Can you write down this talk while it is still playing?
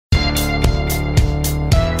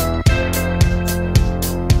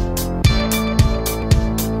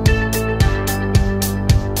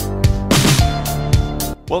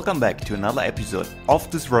Welcome back to another episode of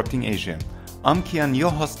Disrupting Asia. I'm Kian, your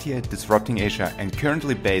host here at Disrupting Asia and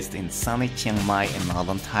currently based in sunny Chiang Mai in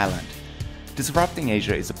northern Thailand. Disrupting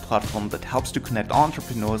Asia is a platform that helps to connect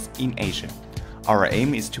entrepreneurs in Asia. Our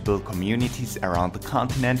aim is to build communities around the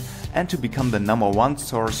continent and to become the number one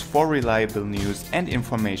source for reliable news and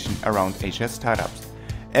information around Asia startups.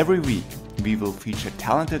 Every week, we will feature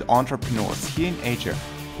talented entrepreneurs here in Asia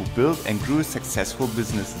who build and grew successful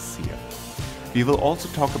businesses here. We will also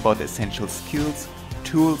talk about essential skills,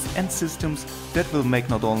 tools, and systems that will make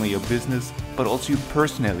not only your business, but also you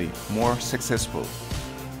personally more successful.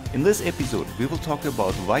 In this episode, we will talk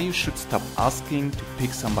about why you should stop asking to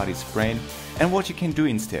pick somebody's brain and what you can do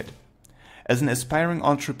instead. As an aspiring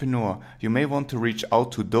entrepreneur, you may want to reach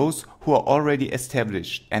out to those who are already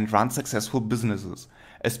established and run successful businesses,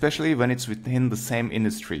 especially when it's within the same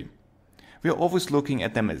industry. We are always looking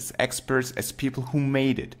at them as experts, as people who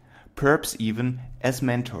made it, perhaps even as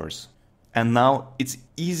mentors. And now it's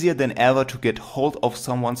easier than ever to get hold of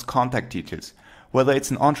someone's contact details. Whether it's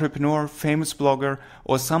an entrepreneur, famous blogger,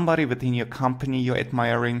 or somebody within your company you're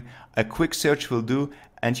admiring, a quick search will do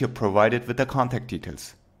and you're provided with the contact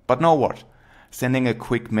details. But now what? Sending a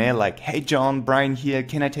quick mail like, "Hey John, Brian here,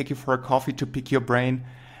 can I take you for a coffee to pick your brain?"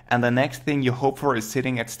 And the next thing you hope for is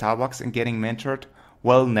sitting at Starbucks and getting mentored?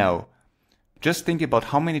 Well, no. Just think about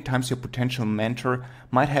how many times your potential mentor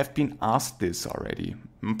might have been asked this already,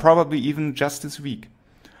 probably even just this week.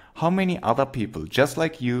 How many other people, just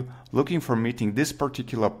like you, looking for meeting this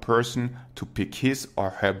particular person to pick his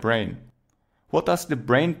or her brain? What does the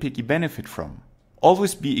brain picky benefit from?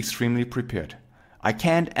 Always be extremely prepared. I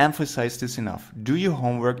can't emphasize this enough. Do your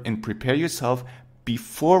homework and prepare yourself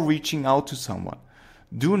before reaching out to someone.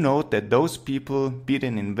 Do note that those people, be it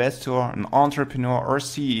an investor, an entrepreneur, or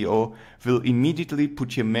CEO, will immediately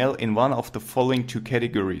put your mail in one of the following two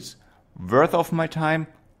categories: worth of my time,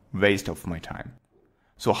 waste of my time.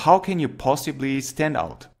 So how can you possibly stand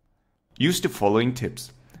out? Use the following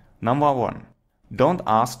tips. Number 1. Don't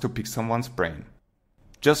ask to pick someone's brain.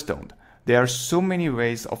 Just don't. There are so many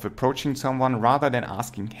ways of approaching someone rather than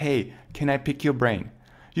asking, "Hey, can I pick your brain?"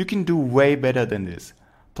 You can do way better than this.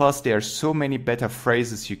 Plus, there are so many better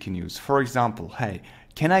phrases you can use. For example, "Hey,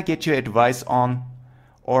 can I get your advice on?"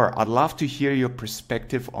 Or, "I'd love to hear your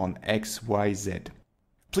perspective on XYZ.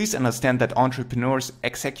 Please understand that entrepreneurs,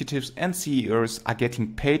 executives, and CEOs are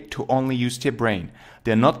getting paid to only use their brain.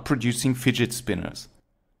 They're not producing fidget spinners.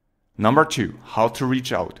 Number 2, how to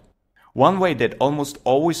reach out. One way that almost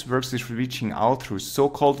always works is reaching out through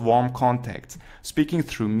so-called warm contacts, speaking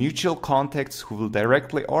through mutual contacts who will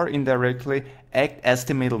directly or indirectly act as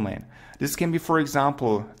the middleman. This can be, for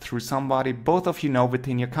example, through somebody both of you know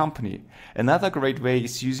within your company. Another great way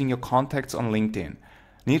is using your contacts on LinkedIn.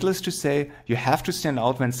 Needless to say, you have to stand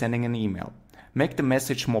out when sending an email. Make the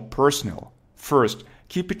message more personal. First,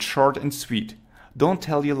 keep it short and sweet. Don't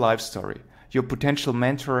tell your life story. Your potential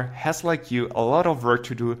mentor has, like you, a lot of work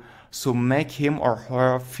to do, so make him or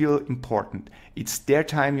her feel important. It's their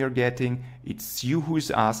time you're getting, it's you who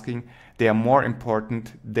is asking, they are more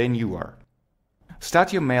important than you are.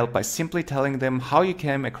 Start your mail by simply telling them how you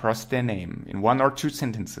came across their name in 1 or 2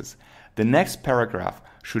 sentences. The next paragraph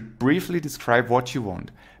should briefly describe what you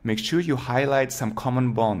want. Make sure you highlight some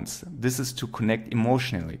common bonds. This is to connect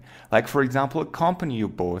emotionally, like for example a company you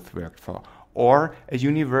both worked for, or a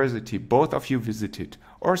university both of you visited,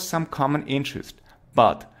 or some common interest.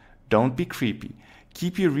 But don't be creepy.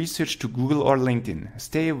 Keep your research to Google or LinkedIn.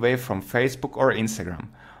 Stay away from Facebook or Instagram.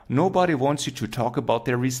 Nobody wants you to talk about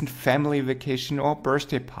their recent family vacation or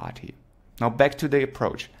birthday party. Now back to the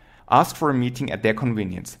approach. Ask for a meeting at their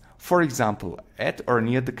convenience. For example, at or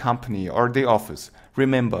near the company or the office.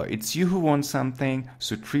 Remember, it's you who wants something,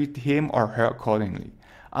 so treat him or her accordingly.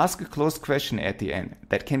 Ask a closed question at the end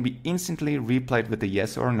that can be instantly replied with a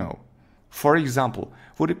yes or no. For example,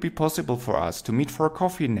 would it be possible for us to meet for a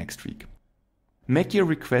coffee next week? Make your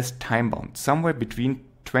request time-bound, somewhere between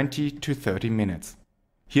 20 to 30 minutes.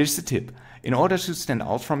 Here's the tip. In order to stand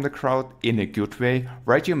out from the crowd in a good way,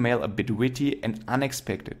 write your mail a bit witty and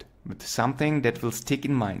unexpected, with something that will stick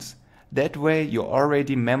in minds. That way you're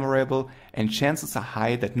already memorable and chances are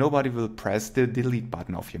high that nobody will press the delete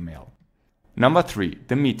button of your mail. Number 3,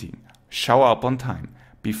 the meeting. Show up on time.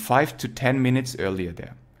 Be 5 to 10 minutes earlier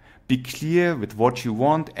there. Be clear with what you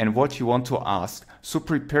want and what you want to ask, so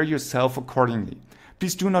prepare yourself accordingly.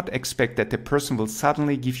 Please do not expect that the person will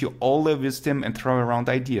suddenly give you all their wisdom and throw around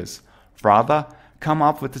ideas. Rather, come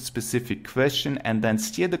up with a specific question and then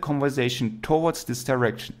steer the conversation towards this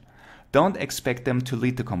direction. Don't expect them to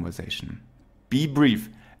lead the conversation. Be brief.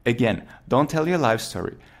 Again, don't tell your life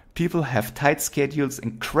story. People have tight schedules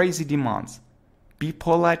and crazy demands. be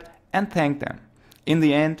polite, and thank them. In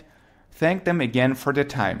the end, thank them again for their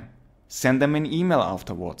time. Send them an email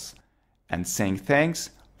afterwards. And saying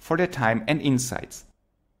thanks for their time and insights.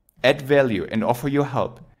 Add value and offer your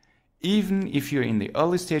help. Even if you're in the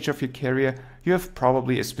early stage of your career, you have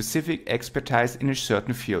probably a specific expertise in a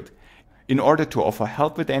certain field. In order to offer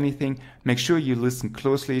help with anything, make sure you listen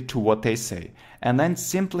closely to what they say, and then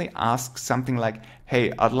simply ask something like,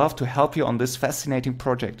 "Hey, I'd love to help you on this fascinating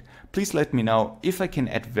project. Please let me know if I can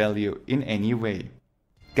add value in any way."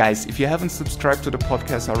 Guys, if you haven't subscribed to the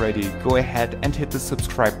podcast already, go ahead and hit the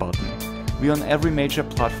subscribe button. We're on every major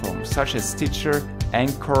platform such as Stitcher,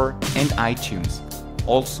 Anchor, and iTunes.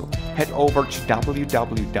 Also, head over to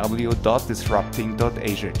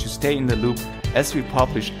www.disrupting.asia to stay in the loop as we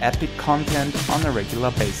publish epic content on a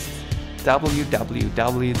regular basis.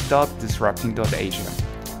 www.disrupting.asia.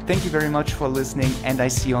 Thank you very much for listening, and I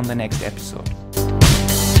see you on the next episode.